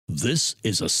This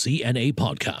is a CNA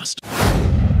podcast.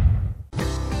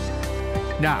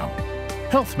 Now,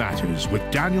 Health Matters with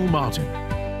Daniel Martin.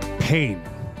 Pain.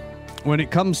 When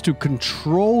it comes to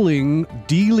controlling,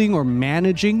 dealing, or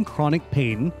managing chronic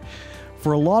pain,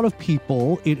 for a lot of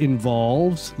people, it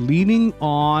involves leaning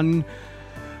on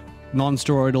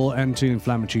non-steroidal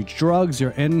anti-inflammatory drugs,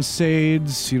 your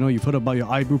NSAIDs, you've heard about your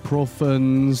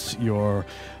ibuprofens, your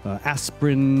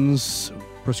aspirins,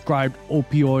 prescribed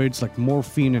opioids like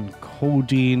morphine and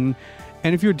codeine.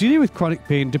 And if you're dealing with chronic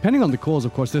pain, depending on the cause,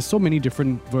 of course, there's so many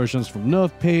different versions, from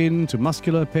nerve pain to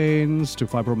muscular pains to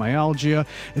fibromyalgia.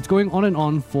 It's going on and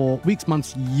on for weeks,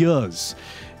 months, years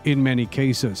in many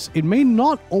cases. It may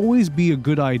not always be a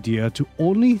good idea to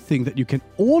only think that you can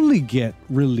only get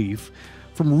relief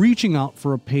from reaching out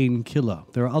for a painkiller.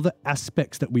 There are other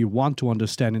aspects that we want to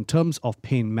understand in terms of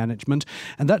pain management,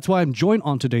 and that's why I'm joined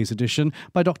on today's edition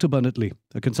by Dr. Bernard Lee,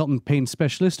 a consultant pain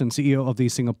specialist and CEO of the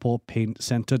Singapore Pain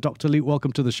Centre. Dr. Lee,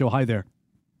 welcome to the show. Hi there.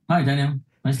 Hi, Daniel.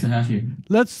 Nice to have you.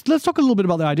 Let's talk a little bit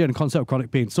about the idea and concept of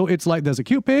chronic pain. So it's like there's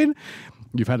acute pain,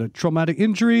 you've had a traumatic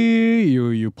injury,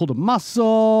 you pulled a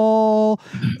muscle.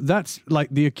 That's like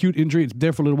the acute injury. It's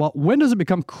there for a little while. When does it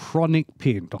become chronic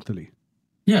pain, Dr. Lee?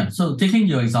 Yeah, so taking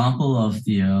your example of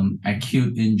the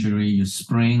acute injury, you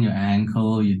sprained your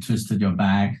ankle, you twisted your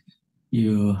back,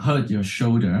 you hurt your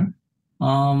shoulder,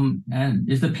 and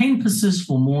if the pain persists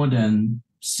for more than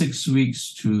 6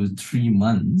 weeks to 3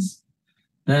 months,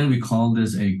 then we call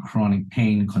this a chronic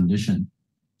pain condition.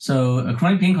 So a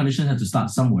chronic pain condition has to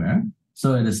start somewhere.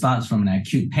 So it starts from an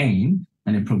acute pain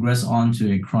and it progresses on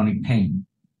to a chronic pain.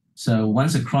 So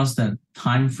once across that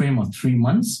time frame of 3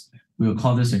 months, we'll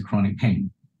call this a chronic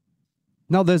pain.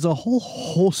 Now, there's a whole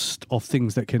host of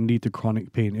things that can lead to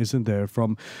chronic pain, isn't there?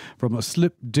 From a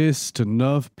slip disc to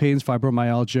nerve pains,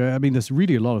 fibromyalgia. I mean, there's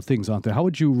really a lot of things, aren't there? How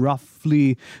would you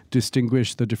roughly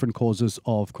distinguish the different causes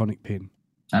of chronic pain?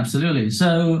 Absolutely.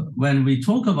 So when we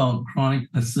talk about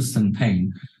chronic persistent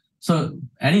pain, so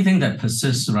anything that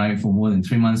persists, right, for more than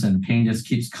 3 months and the pain just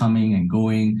keeps coming and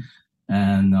going,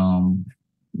 and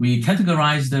we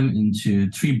categorize them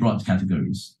into 3 broad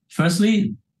categories.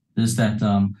 Firstly, is that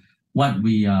what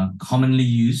we are commonly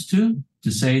used to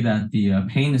say that the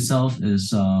pain itself is,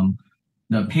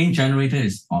 the pain generator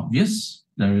is obvious.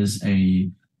 There is a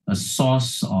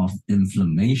source of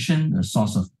inflammation, a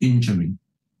source of injury.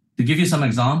 To give you some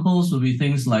examples would be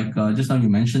things like, just now you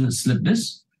mentioned the slip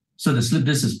disc. So the slip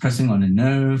disc is pressing on a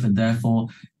nerve and therefore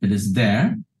it is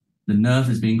there. The nerve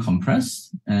is being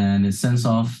compressed and it sends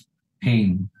off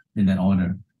pain in that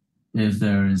order. If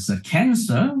there is a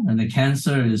cancer and the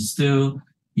cancer is still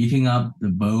eating up the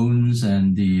bones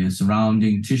and the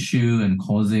surrounding tissue and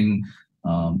causing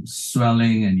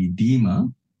swelling and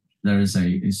edema, there is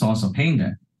a source of pain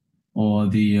there. Or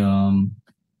the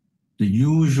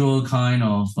usual kind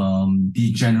of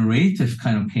degenerative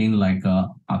kind of pain like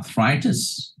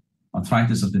arthritis of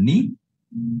the knee,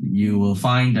 you will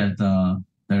find that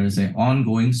there is an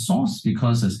ongoing source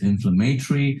because it's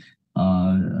inflammatory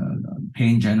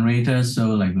pain generator, so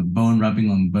like the bone rubbing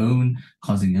on bone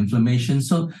causing inflammation.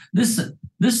 So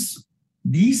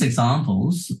these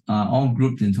examples are all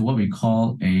grouped into what we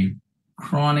call a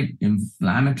chronic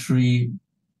inflammatory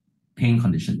pain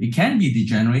condition. It can be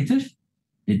degenerative,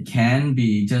 it can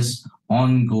be just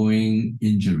ongoing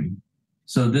injury.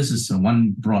 So this is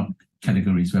one broad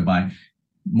categories whereby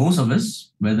most of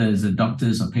us, whether it's the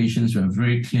doctors or patients, we are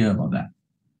very clear about that.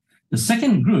 The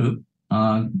second group,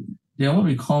 they're what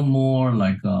we call more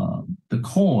like the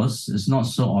cause is not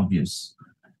so obvious.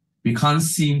 We can't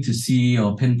seem to see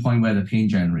or pinpoint where the pain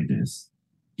generator is.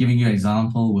 Giving you an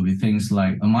example would be things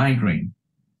like a migraine,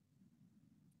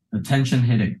 a tension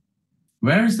headache.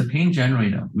 Where is the pain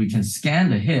generator? We can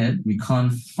scan the head, we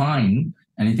can't find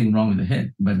anything wrong with the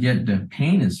head, but yet the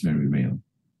pain is very real.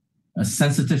 A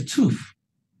sensitive tooth.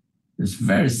 It's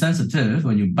very sensitive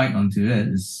when you bite onto it.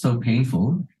 It's so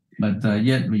painful. But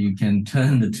yet when you can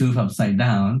turn the tooth upside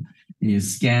down, you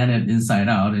scan it inside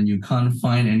out and you can't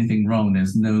find anything wrong.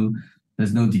 There's no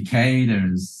decay,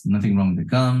 there's nothing wrong with the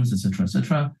gums, etc.,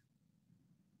 etc.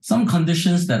 Some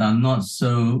conditions that are not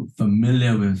so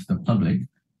familiar with the public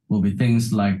will be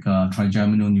things like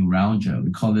trigeminal neuralgia. We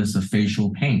call this a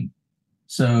facial pain.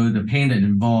 So the pain that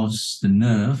involves the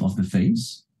nerve of the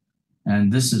face.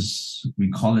 And this is,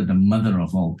 we call it the mother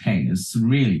of all pain. It's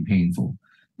really painful.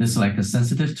 It's like a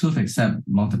sensitive tooth, except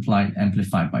multiplied,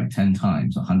 amplified by 10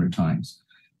 times, 100 times.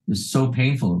 It's so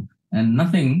painful and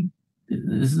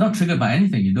it's not triggered by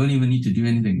anything. You don't even need to do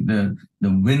anything. The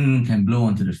wind can blow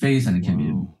onto the face and it can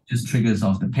be just triggers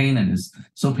off the pain, and it's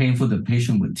so painful the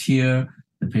patient will tear,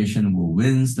 the patient will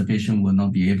wince, the patient will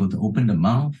not be able to open the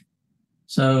mouth.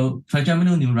 So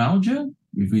trigeminal neuralgia,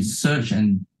 if we search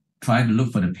and try to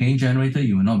look for the pain generator,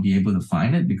 you will not be able to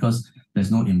find it because there's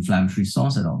no inflammatory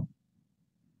source at all.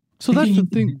 So that's the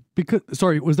thing. Because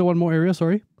sorry, was there one more area?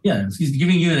 Sorry. Yeah, he's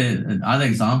giving you other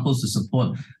examples to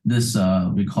support this.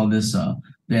 We call this the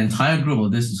entire group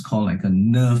of this is called like a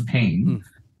nerve pain,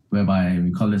 whereby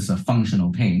we call this a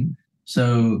functional pain.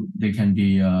 So there can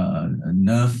be a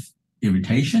nerve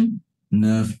irritation,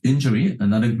 nerve injury.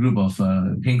 Another group of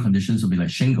pain conditions will be like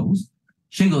shingles.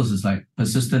 Shingles is like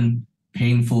persistent,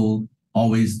 painful,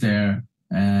 always there,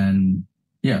 and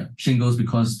yeah, shingles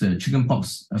because the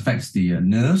chickenpox affects the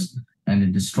nerves and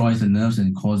it destroys the nerves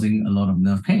and causing a lot of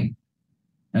nerve pain.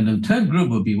 And the third group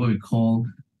will be what we call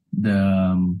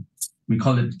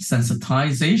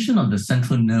sensitization of the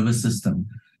central nervous system.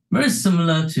 Very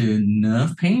similar to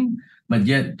nerve pain, but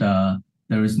yet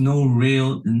there is no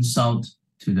real insult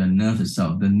to the nerve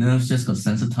itself. The nerves just got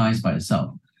sensitized by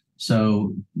itself.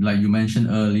 So like you mentioned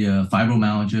earlier,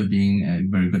 fibromyalgia being a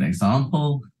very good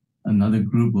example. Another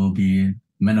group will be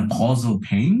menopausal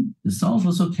pain itself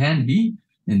also can be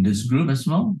in this group as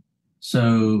well.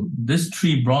 So these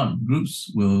three broad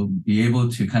groups will be able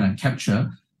to kind of capture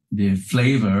the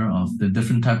flavor of the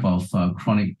different type of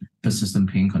chronic persistent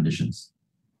pain conditions.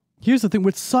 Here's the thing,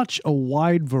 with such a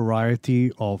wide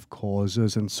variety of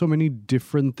causes and so many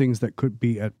different things that could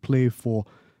be at play for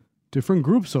different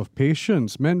groups of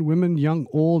patients, men, women, young,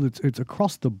 old, it's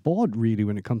across the board really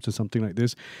when it comes to something like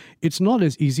this. It's not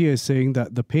as easy as saying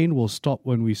that the pain will stop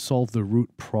when we solve the root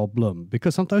problem,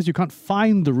 because sometimes you can't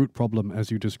find the root problem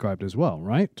as you described as well,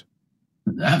 right?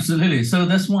 Absolutely. So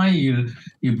that's why you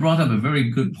brought up a very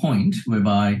good point,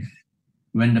 whereby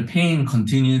when the pain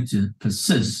continues to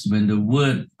persist, when the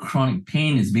word chronic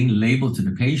pain is being labeled to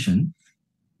the patient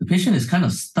is kind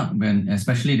of stuck when,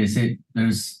 especially they say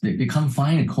they can't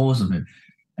find a cause of it.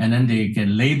 And then they get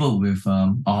labeled with,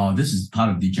 this is part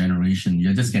of degeneration.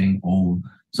 You're just getting old.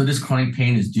 So this chronic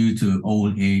pain is due to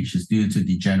old age, it's due to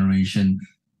degeneration,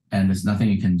 and there's nothing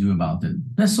you can do about it.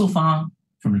 That's so far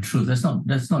from the truth.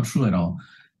 That's not true at all.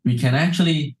 We can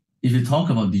actually, if you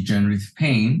talk about degenerative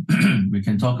pain, we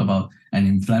can talk about an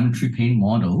inflammatory pain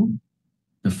model,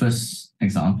 the first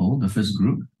example, the first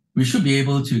group. We should be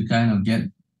able to kind of get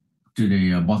to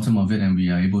the bottom of it, and we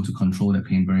are able to control the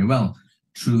pain very well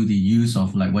through the use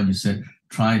of, like what you said,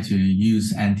 try to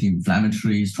use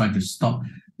anti-inflammatories, try to stop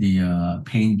the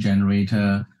pain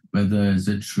generator, whether is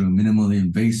it through minimally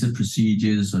invasive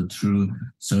procedures or through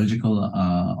surgical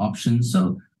options.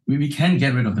 So we can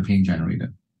get rid of the pain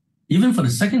generator. Even for the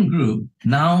second group,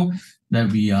 now that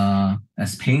we are,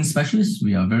 as pain specialists,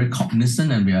 we are very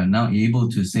cognizant and we are now able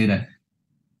to say that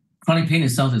chronic pain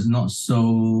itself is not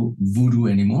so voodoo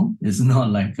anymore. It's not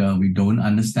like we don't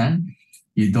understand.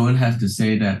 You don't have to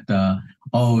say that,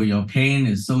 your pain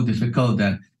is so difficult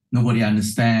that nobody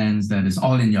understands, that it's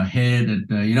all in your head,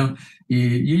 that,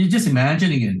 you're just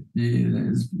imagining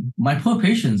it. My poor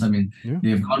patients,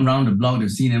 they've gone around the block,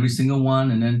 they've seen every single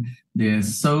one, and then they're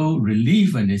so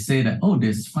relieved when they say that,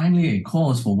 there's finally a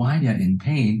cause for why they're in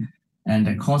pain, and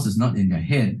that cause is not in their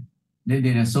head.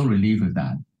 They're so relieved with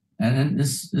that. And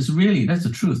it's really, that's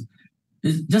the truth.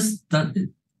 It's just that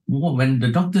when the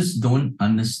doctors don't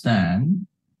understand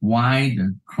why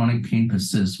the chronic pain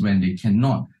persists, when they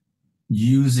cannot,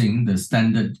 using the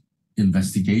standard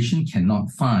investigation,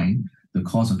 cannot find the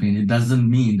cause of pain, it doesn't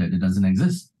mean that it doesn't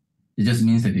exist. It just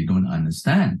means that they don't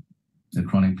understand the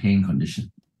chronic pain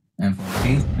condition. And for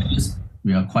pain specialists,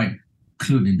 we are quite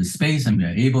clued in the space, and we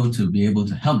are able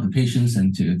to help the patients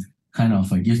and to kind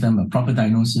of give them a proper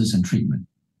diagnosis and treatment.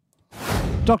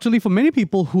 Dr. Lee, for many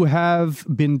people who have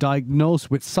been diagnosed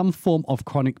with some form of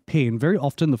chronic pain, very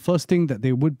often the first thing that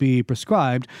they would be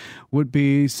prescribed would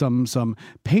be some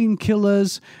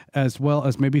painkillers, as well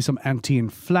as maybe some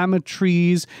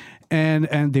anti-inflammatories,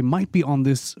 and they might be on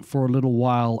this for a little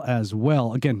while as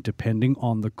well, again, depending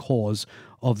on the cause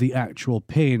of the actual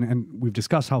pain. And we've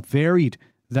discussed how varied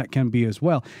that can be as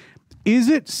well. Is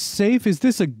it safe? Is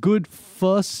this a good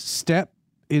first step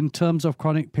in terms of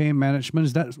chronic pain management?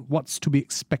 Is that what's to be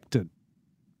expected?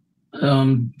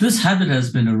 This habit has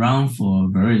been around for a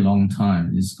very long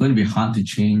time. It's going to be hard to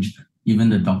change even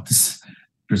the doctor's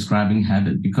prescribing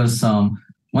habit, because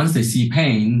once they see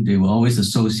pain, they will always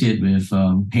associate with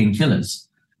painkillers.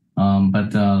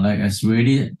 But as we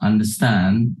already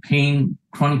understand,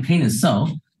 chronic pain itself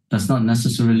does not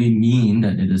necessarily mean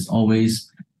that it is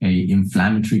always a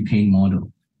inflammatory pain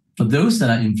model. For those that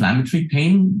are inflammatory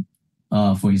pain,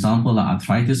 for example, like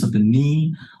arthritis of the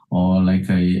knee, or like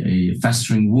a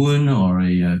festering wound, or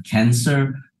a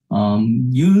cancer,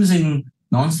 using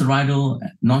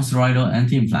non-steroidal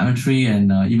anti-inflammatory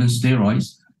and even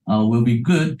steroids will be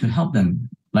good to help them.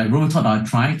 Like rheumatoid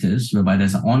arthritis, whereby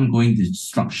there's an ongoing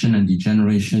destruction and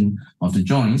degeneration of the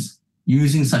joints,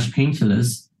 using such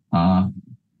painkillers are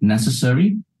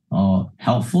necessary or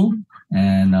helpful.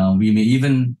 And we may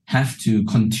even have to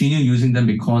continue using them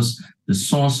because the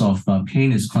source of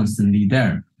pain is constantly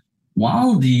there.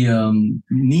 While the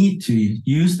need to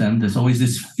use them, there's always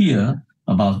this fear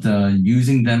about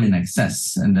using them in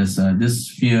excess. And there's this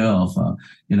fear of,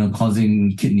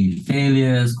 causing kidney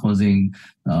failures, causing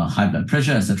high blood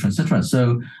pressure, etc., etc.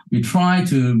 So we try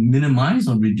to minimize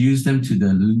or reduce them to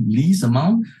the least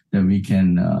amount that we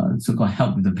can so-called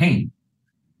help with the pain.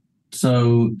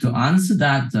 So to answer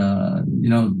that,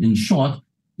 in short,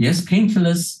 yes,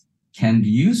 painkillers can be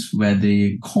used where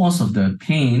the cause of the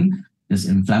pain is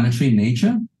inflammatory in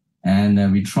nature,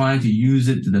 and we try to use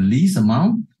it to the least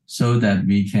amount so that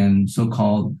we can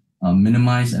so-called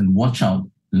minimize and watch out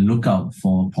and look out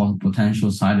for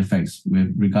potential side effects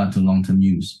with regard to long-term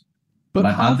use. But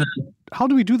how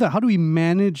do we do that? How do we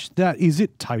manage that? Is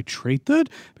it titrated?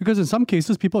 Because in some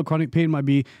cases, people with chronic pain might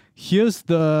be, here's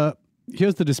the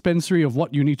dispensary of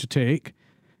what you need to take.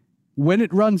 When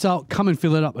it runs out, come and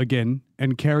fill it up again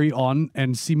and carry on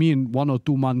and see me in 1 or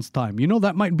 2 months' time.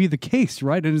 That might be the case,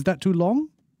 right? And is that too long?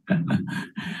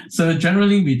 So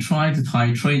generally, we try to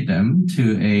titrate them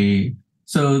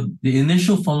so the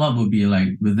initial follow-up will be like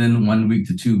within 1 week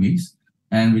to 2 weeks.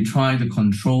 And we try to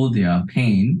control their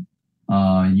pain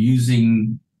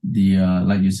using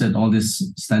like you said, all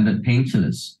these standard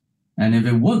painkillers. And if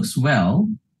it works well,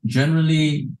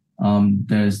 generally,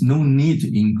 there's no need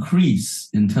to increase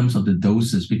in terms of the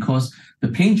doses because the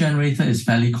pain generator is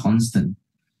fairly constant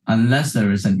unless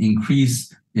there is an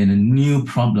increase in a new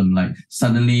problem, like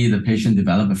suddenly the patient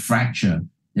developed a fracture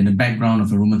in the background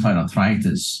of a rheumatoid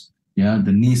arthritis. Yeah,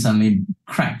 the knee suddenly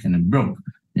cracked and it broke.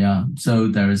 Yeah, so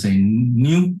there is a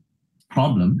new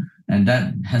problem, and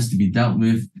that has to be dealt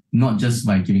with not just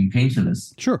by giving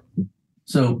painkillers. Sure.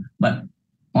 So, but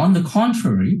on the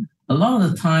contrary, a lot of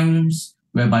the times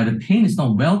whereby the pain is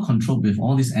not well controlled with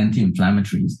all these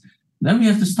anti-inflammatories, then we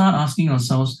have to start asking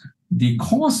ourselves, the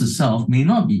cause itself may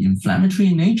not be inflammatory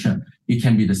in nature. It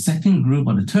can be the second group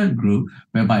or the third group,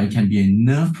 whereby it can be a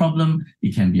nerve problem.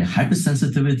 It can be a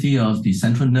hypersensitivity of the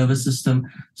central nervous system.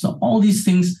 So all these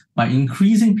things, by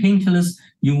increasing painkillers,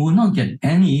 you will not get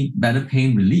any better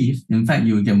pain relief. In fact,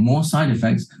 you will get more side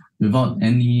effects without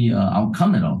any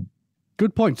outcome at all.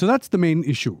 Good point. So that's the main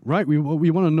issue, right? We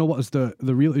want to know what is the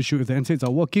real issue. If the NSAIDs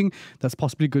are working, that's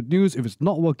possibly good news. If it's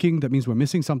not working, that means we're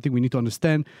missing something. We need to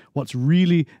understand what's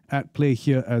really at play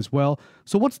here as well.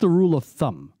 So what's the rule of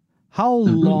thumb? How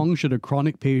long should a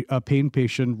chronic pain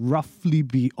patient roughly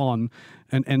be on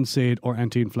an NSAID or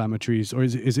anti-inflammatories? Or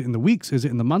is it in the weeks? Is it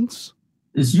in the months?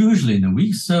 It's usually in the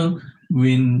weeks. So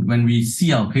when we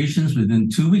see our patients within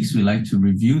 2 weeks, we like to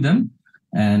review them.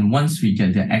 And once we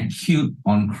get the acute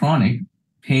on chronic,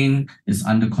 pain is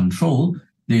under control,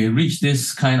 they reach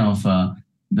this kind of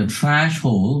the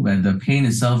threshold where the pain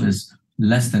itself is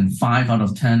less than 5 out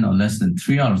of 10 or less than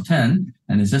 3 out of 10,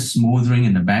 and it's just smoldering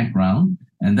in the background.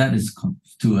 And that is,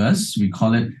 to us, we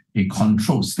call it a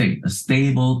controlled state, a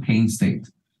stable pain state.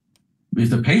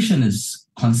 If the patient is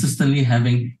consistently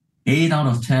having 8 out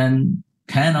of 10,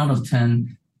 10 out of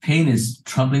 10, pain is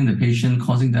troubling the patient,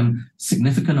 causing them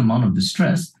significant amount of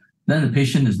distress, then the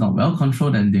patient is not well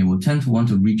controlled and they will tend to want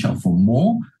to reach out for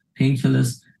more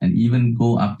painkillers and even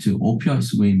go up to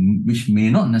opioids, which may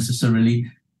not necessarily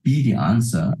be the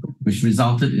answer, which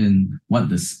resulted in what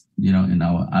this, in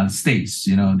our states,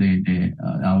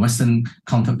 our Western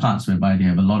counterparts, whereby they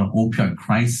have a lot of opioid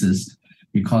crisis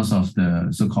because of the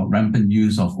so-called rampant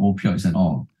use of opioids and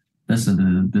all. That's a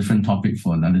different topic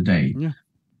for another day. Yeah.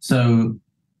 So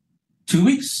 2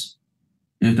 weeks,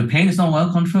 if the pain is not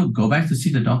well controlled, go back to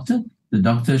see the doctor. The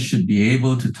doctor should be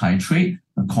able to titrate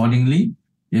accordingly.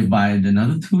 If by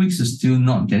another 2 weeks is still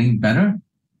not getting better,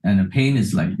 and the pain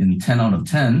is like in 10 out of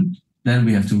 10, then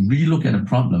we have to relook at the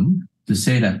problem to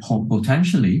say that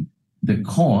potentially the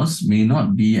cause may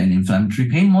not be an inflammatory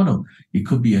pain model. It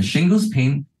could be a shingles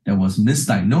pain that was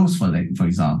misdiagnosed, for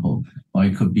example, or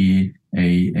it could be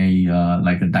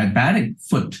like a diabetic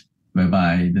foot,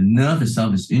 whereby the nerve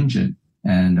itself is injured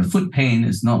and the foot pain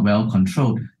is not well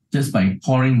controlled. Just by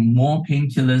pouring more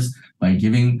painkillers, by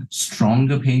giving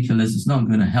stronger painkillers, it's not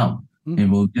going to help. It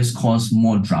will just cause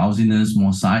more drowsiness,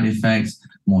 more side effects,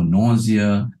 more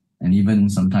nausea, and even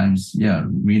sometimes,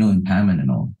 renal impairment and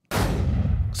all.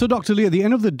 So, Dr. Lee, at the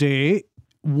end of the day,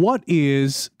 what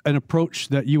is an approach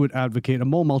that you would advocate, a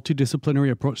more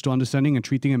multidisciplinary approach to understanding and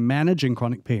treating and managing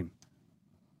chronic pain?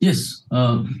 Yes.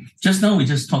 Just now we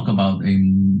just talked about a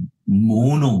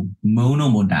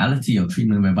monomodality of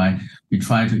treatment, whereby we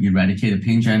try to eradicate the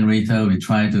pain generator, we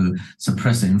try to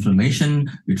suppress the inflammation,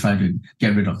 we try to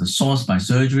get rid of the source by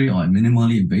surgery or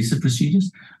minimally invasive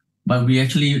procedures. But we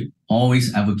actually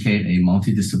always advocate a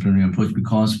multidisciplinary approach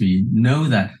because we know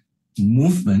that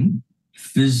movement,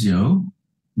 physio,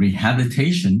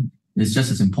 rehabilitation is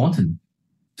just as important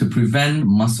to prevent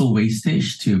muscle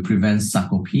wastage, to prevent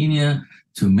sarcopenia,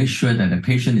 to make sure that the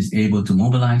patient is able to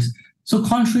mobilize. So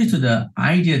contrary to the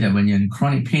idea that when you're in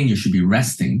chronic pain, you should be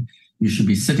resting, you should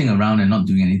be sitting around and not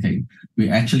doing anything, we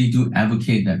actually do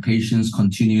advocate that patients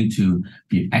continue to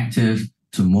be active,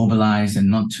 to mobilize, and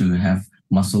not to have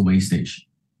muscle wastage.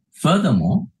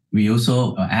 Furthermore, we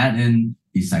also add in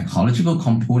the psychological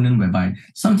component, whereby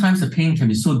sometimes the pain can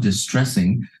be so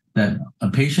distressing that a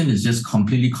patient is just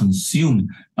completely consumed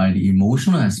by the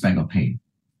emotional aspect of pain.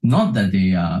 Not that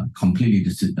they are completely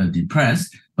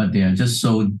depressed, but they are just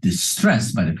so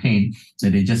distressed by the pain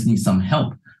that they just need some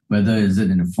help, whether it's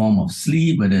in the form of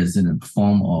sleep, whether it's in the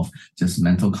form of just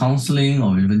mental counseling,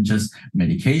 or even just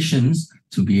medications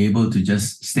to be able to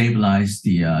just stabilize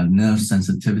the nerve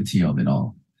sensitivity of it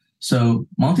all. So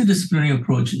multidisciplinary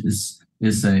approach is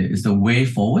the way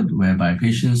forward, whereby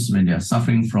patients, when they are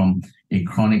suffering from a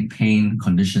chronic pain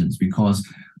conditions, because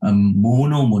a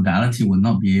monomodality will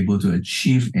not be able to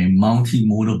achieve a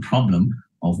multimodal problem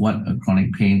of what a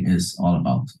chronic pain is all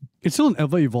about. It's still an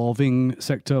ever-evolving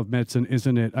sector of medicine,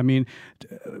 isn't it? I mean,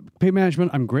 pain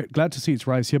management, I'm glad to see its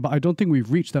rise here, but I don't think we've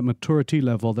reached that maturity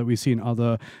level that we see in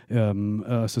other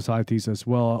societies as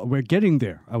well. We're getting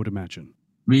there, I would imagine.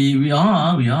 We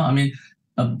are. I mean,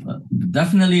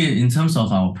 definitely in terms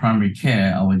of our primary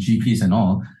care, our GPs and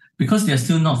all, because they're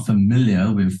still not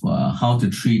familiar with how to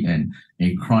treat a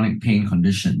chronic pain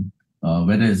condition,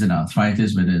 whether it's an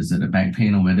arthritis, whether it's a back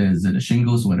pain, or whether it's a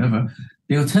shingles, whatever,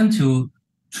 they'll tend to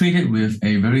treat it with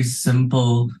a very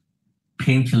simple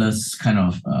painkillers kind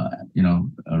of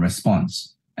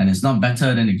response. And it's not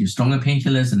better, then they give stronger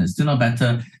painkillers, and it's still not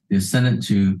better. They send it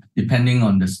to, depending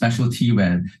on the specialty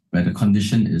where the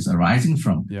condition is arising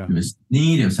from. Yeah. If it's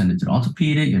knee, they'll send it to the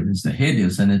orthopedic. If it's the head,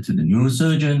 they'll send it to the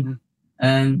neurosurgeon. Mm-hmm.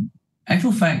 And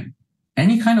actual fact,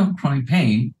 any kind of chronic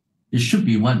pain, it should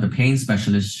be what the pain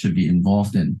specialist should be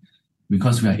involved in,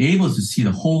 because we are able to see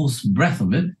the whole breadth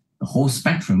of it, the whole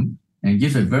spectrum, and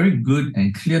give a very good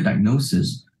and clear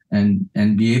diagnosis, and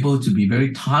be able to be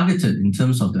very targeted in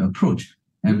terms of the approach.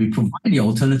 And we provide the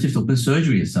alternative to open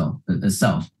surgery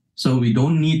itself. So we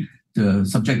don't need to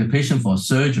subject the patient for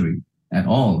surgery at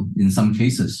all in some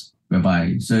cases,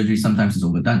 whereby surgery sometimes is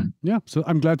overdone. Yeah, so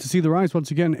I'm glad to see the rise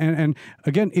once again. And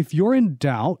again, if you're in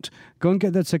doubt, go and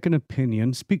get that second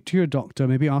opinion, speak to your doctor,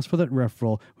 maybe ask for that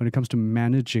referral when it comes to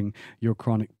managing your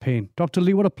chronic pain. Dr.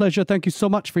 Lee, what a pleasure. Thank you so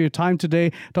much for your time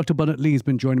today. Dr. Bernard Lee has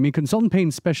been joining me, consultant pain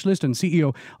specialist and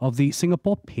CEO of the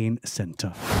Singapore Pain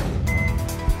Centre.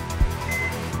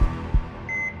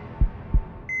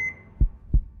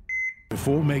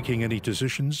 Before making any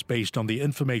decisions based on the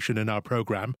information in our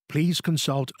program, please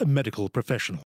consult a medical professional.